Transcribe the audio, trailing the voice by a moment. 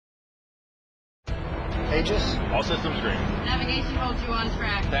Aegis? All systems green. Navigation holds you on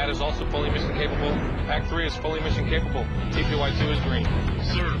track. That is also fully mission capable. Pack 3 is fully mission capable. TPY-2 is green.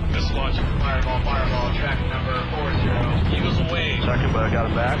 Sir, missile launch. Fireball, track number 40. Eagles away. Second, but I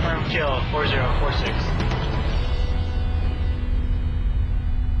got it back. Firm kill, 4046.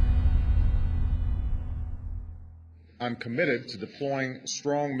 I'm committed to deploying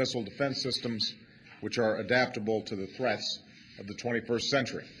strong missile defense systems which are adaptable to the threats of the 21st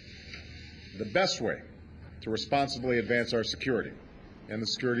century. The best way to responsibly advance our security and the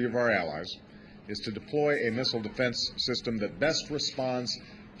security of our allies is to deploy a missile defense system that best responds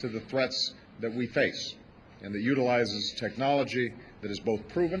to the threats that we face and that utilizes technology that is both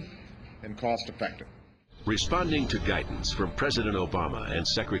proven and cost-effective. Responding to guidance from President Obama and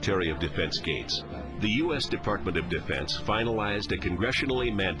Secretary of Defense Gates, the U.S. Department of Defense finalized a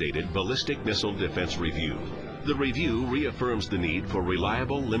congressionally mandated ballistic missile defense review. The review reaffirms the need for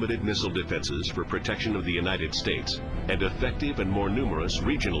reliable, limited missile defenses for protection of the United States and effective and more numerous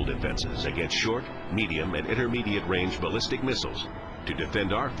regional defenses against short, medium, and intermediate range ballistic missiles to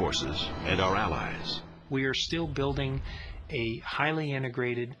defend our forces and our allies. We are still building a highly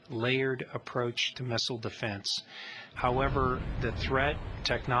integrated, layered approach to missile defense. However, the threat,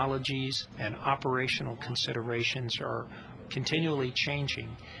 technologies, and operational considerations are continually changing,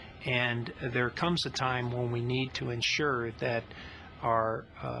 and there comes a time when we need to ensure that our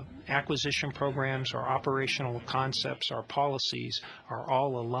acquisition programs, our operational concepts, our policies are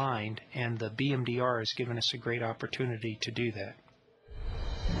all aligned, and the BMDR has given us a great opportunity to do that.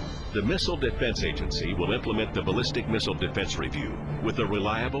 The Missile Defense Agency will implement the Ballistic Missile Defense Review with a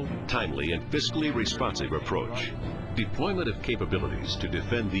reliable, timely, and fiscally responsive approach. Deployment of capabilities to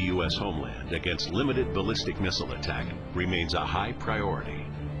defend the U.S. homeland against limited ballistic missile attack remains a high priority.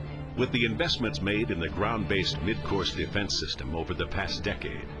 With the investments made in the ground-based mid-course defense system over the past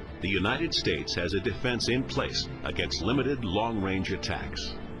decade, the United States has a defense in place against limited long-range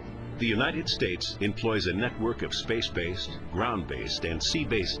attacks. The United States employs a network of space-based, ground-based, and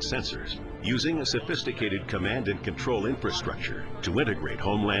sea-based sensors using a sophisticated command and control infrastructure to integrate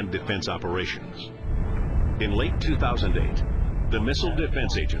homeland defense operations. In late 2008, the Missile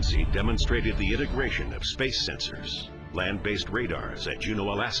Defense Agency demonstrated the integration of space sensors, land-based radars at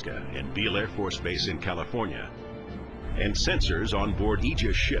Juneau, Alaska, and Beale Air Force Base in California, and sensors on board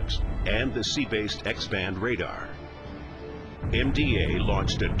Aegis ships and the sea-based X-band radar. MDA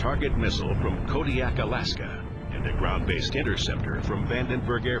launched a target missile from Kodiak, Alaska, and a ground-based interceptor from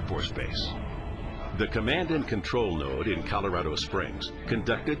Vandenberg Air Force Base. The command and control node in Colorado Springs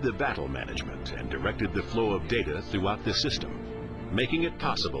conducted the battle management and directed the flow of data throughout the system, making it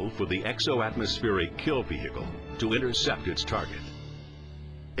possible for the exo-atmospheric kill vehicle to intercept its target.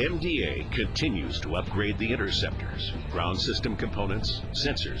 MDA continues to upgrade the interceptors, ground system components,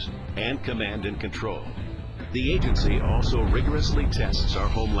 sensors, and command and control. The agency also rigorously tests our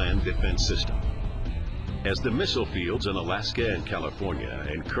homeland defense system. As the missile fields in Alaska and California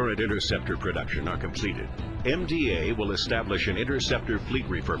and current interceptor production are completed, MDA will establish an interceptor fleet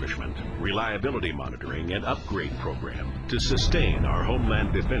refurbishment, reliability monitoring, and upgrade program to sustain our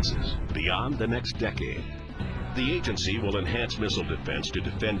homeland defenses beyond the next decade. The agency will enhance missile defense to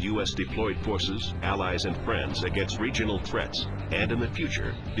defend U.S. deployed forces, allies, and friends against regional threats, and in the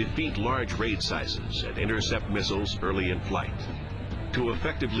future, defeat large raid sizes and intercept missiles early in flight. To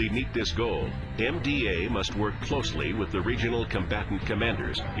effectively meet this goal, MDA must work closely with the regional combatant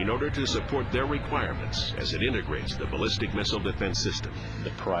commanders in order to support their requirements as it integrates the ballistic missile defense system.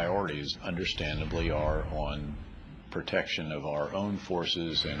 The priorities, understandably, are on protection of our own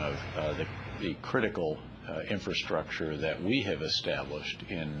forces and of the critical infrastructure that we have established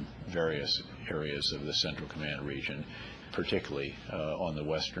in various areas of the Central Command region, particularly on the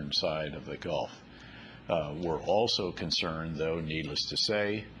western side of the Gulf. We're also concerned, though, needless to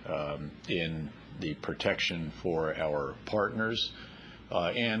say, in the protection for our partners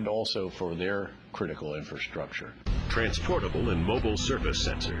and also for their critical infrastructure. Transportable and mobile surface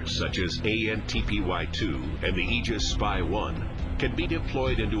sensors such as ANTPY-2 and the Aegis Spy-1 can be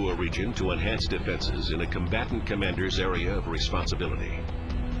deployed into a region to enhance defenses in a combatant commander's area of responsibility.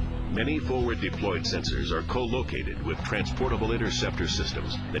 Many forward deployed sensors are co-located with transportable interceptor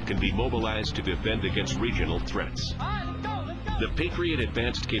systems that can be mobilized to defend against regional threats. The Patriot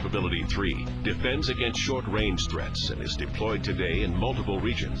Advanced Capability 3 defends against short-range threats and is deployed today in multiple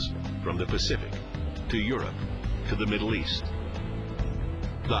regions, from the Pacific to Europe to the Middle East.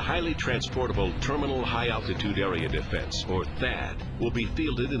 The highly transportable Terminal High Altitude Area Defense, or THAAD, will be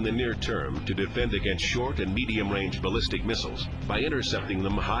fielded in the near term to defend against short and medium-range ballistic missiles by intercepting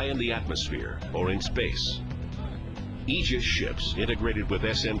them high in the atmosphere or in space. Aegis ships integrated with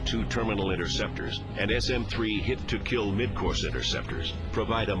SM-2 terminal interceptors and SM-3 hit-to-kill mid-course interceptors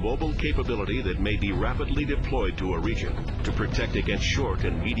provide a mobile capability that may be rapidly deployed to a region to protect against short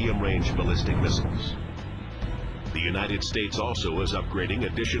and medium-range ballistic missiles. The United States also is upgrading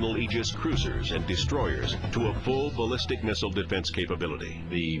additional Aegis cruisers and destroyers to a full ballistic missile defense capability.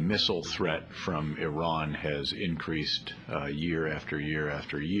 The missile threat from Iran has increased year after year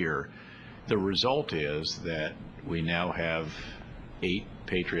after year. The result is that we now have 8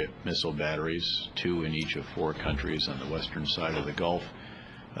 Patriot missile batteries, 2 in each of 4 countries on the western side of the Gulf,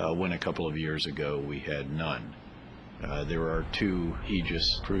 when a couple of years ago we had none. There are 2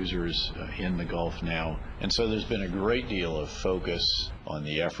 Aegis cruisers in the Gulf now, and so there's been a great deal of focus on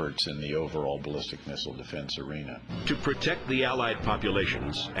the efforts in the overall ballistic missile defense arena. To protect the Allied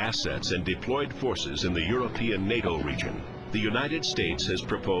populations, assets, and deployed forces in the European NATO region, the United States has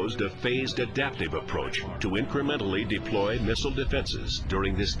proposed a phased adaptive approach to incrementally deploy missile defenses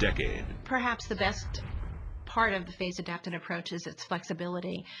during this decade. Perhaps the best part of the phased adaptive approach is its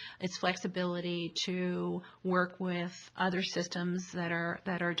flexibility. Its flexibility to work with other systems that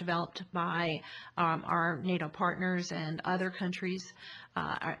are developed by our NATO partners and other countries.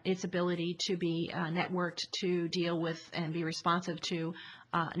 Its ability to be networked to deal with and be responsive to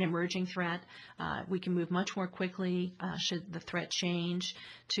an emerging threat. We can move much more quickly should the threat change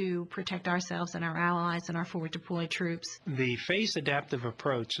to protect ourselves and our allies and our forward deployed troops. The phased adaptive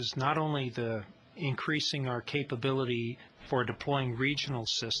approach is not only the increasing our capability for deploying regional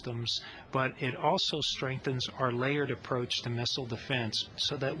systems, but it also strengthens our layered approach to missile defense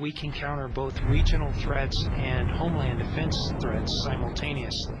so that we can counter both regional threats and homeland defense threats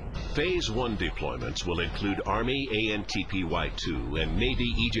simultaneously. Phase 1 deployments will include Army ANTPY-2 and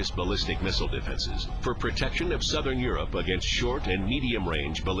Navy Aegis ballistic missile defenses for protection of southern Europe against short and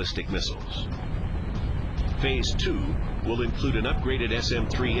medium-range ballistic missiles. Phase 2 will include an upgraded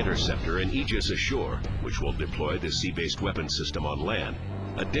SM-3 interceptor and Aegis ashore, which will deploy the sea-based weapon system on land,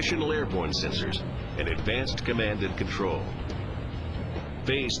 additional airborne sensors, and advanced command and control.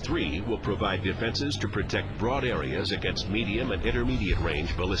 Phase 3 will provide defenses to protect broad areas against medium and intermediate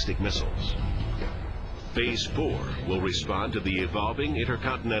range ballistic missiles. Phase 4 will respond to the evolving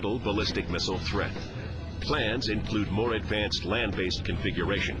intercontinental ballistic missile threat. Plans include more advanced land-based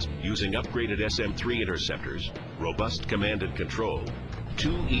configurations using upgraded SM-3 interceptors, robust command and control,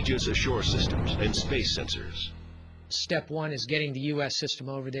 2 Aegis ashore systems, and space sensors. Step 1 is getting the U.S. system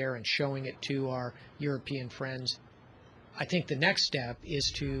over there and showing it to our European friends. I think the next step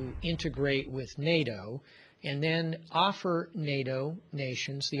is to integrate with NATO and then offer NATO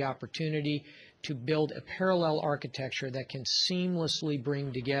nations the opportunity to build a parallel architecture that can seamlessly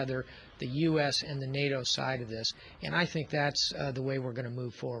bring together the U.S. and the NATO side of this. And I think that's the way we're going to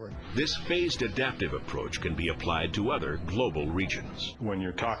move forward. This phased adaptive approach can be applied to other global regions. When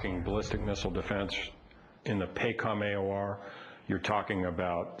you're talking ballistic missile defense in the PACOM AOR, you're talking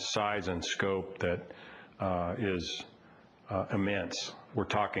about size and scope that is immense. We're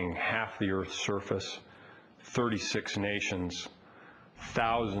talking half the Earth's surface, 36 nations,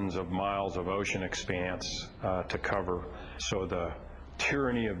 thousands of miles of ocean expanse to cover. So the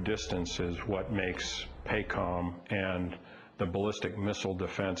tyranny of distance is what makes PACOM and the ballistic missile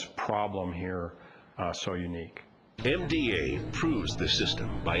defense problem here so unique. MDA proves the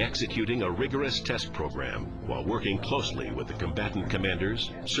system by executing a rigorous test program while working closely with the combatant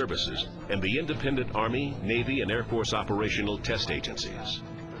commanders, services, and the independent Army, Navy, and Air Force operational test agencies.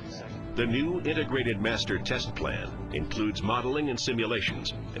 The new Integrated Master Test Plan includes modeling and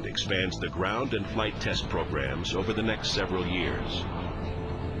simulations and expands the ground and flight test programs over the next several years.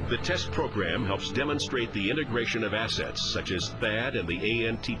 The test program helps demonstrate the integration of assets such as THAAD and the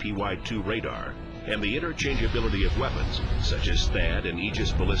ANTPY-2 radar, and the interchangeability of weapons such as THAAD and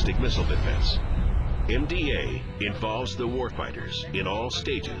Aegis ballistic missile defense. MDA involves the warfighters in all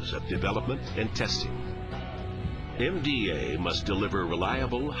stages of development and testing. MDA must deliver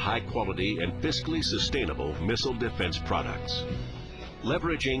reliable, high-quality, and fiscally sustainable missile defense products.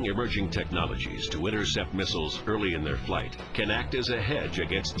 Leveraging emerging technologies to intercept missiles early in their flight can act as a hedge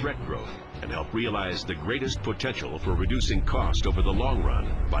against threat growth and help realize the greatest potential for reducing cost over the long run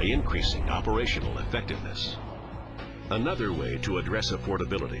by increasing operational effectiveness. Another way to address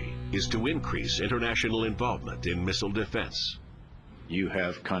affordability is to increase international involvement in missile defense. You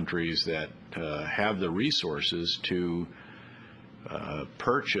have countries that have the resources to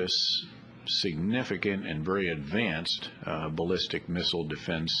purchase significant and very advanced ballistic missile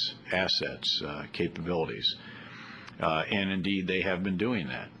defense assets, capabilities. And indeed, they have been doing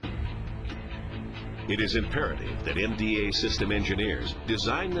that. It is imperative that MDA system engineers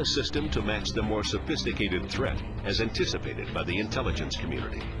design the system to match the more sophisticated threat as anticipated by the intelligence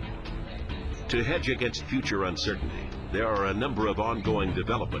community. To hedge against future uncertainty, there are a number of ongoing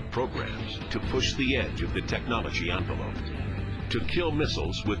development programs to push the edge of the technology envelope, to kill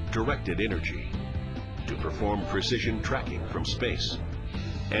missiles with directed energy, to perform precision tracking from space,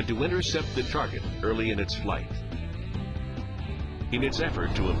 and to intercept the target early in its flight. In its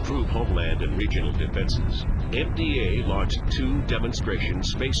effort to improve homeland and regional defenses, MDA launched 2 demonstration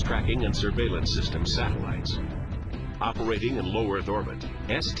space tracking and surveillance system satellites. Operating in low Earth orbit,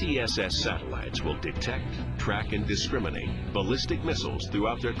 STSS satellites will detect, track, and discriminate ballistic missiles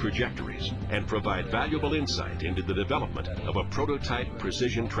throughout their trajectories and provide valuable insight into the development of a prototype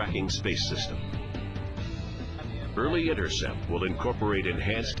precision tracking space system. Early intercept will incorporate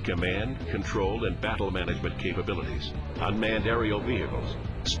enhanced command, control, and battle management capabilities, unmanned aerial vehicles,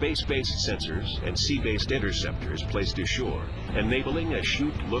 space-based sensors, and sea-based interceptors placed ashore, enabling a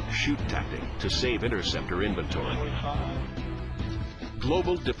shoot-look-shoot tactic to save interceptor inventory.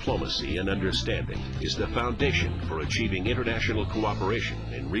 Global diplomacy and understanding is the foundation for achieving international cooperation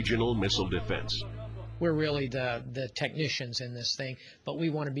in regional missile defense. We're really the technicians in this thing, but we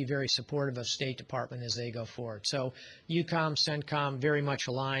want to be very supportive of State Department as they go forward. So EUCOM, CENTCOM, very much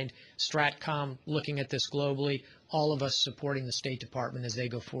aligned. STRATCOM looking at this globally. All of us supporting the State Department as they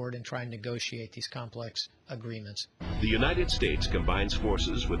go forward and try and negotiate these complex agreements. The United States combines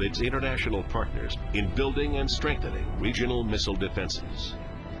forces with its international partners in building and strengthening regional missile defenses.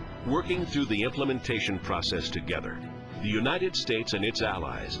 Working through the implementation process together, the United States and its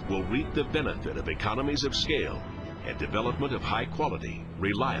allies will reap the benefit of economies of scale and development of high-quality,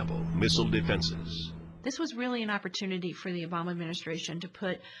 reliable missile defenses. This was really an opportunity for the Obama administration to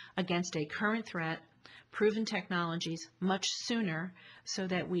put against a current threat proven technologies much sooner so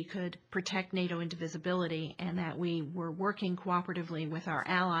that we could protect NATO indivisibility and that we were working cooperatively with our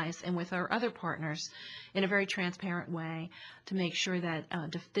allies and with our other partners in a very transparent way to make sure that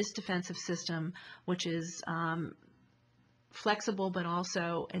this defensive system, which is flexible but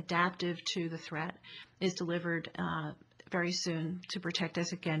also adaptive to the threat, is delivered very soon to protect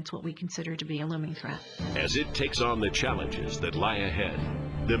us against what we consider to be a looming threat. As it takes on the challenges that lie ahead,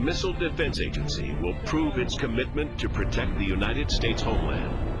 the Missile Defense Agency will prove its commitment to protect the United States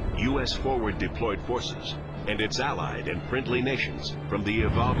homeland, U.S. forward deployed forces, and its allied and friendly nations from the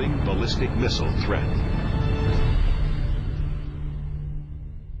evolving ballistic missile threat.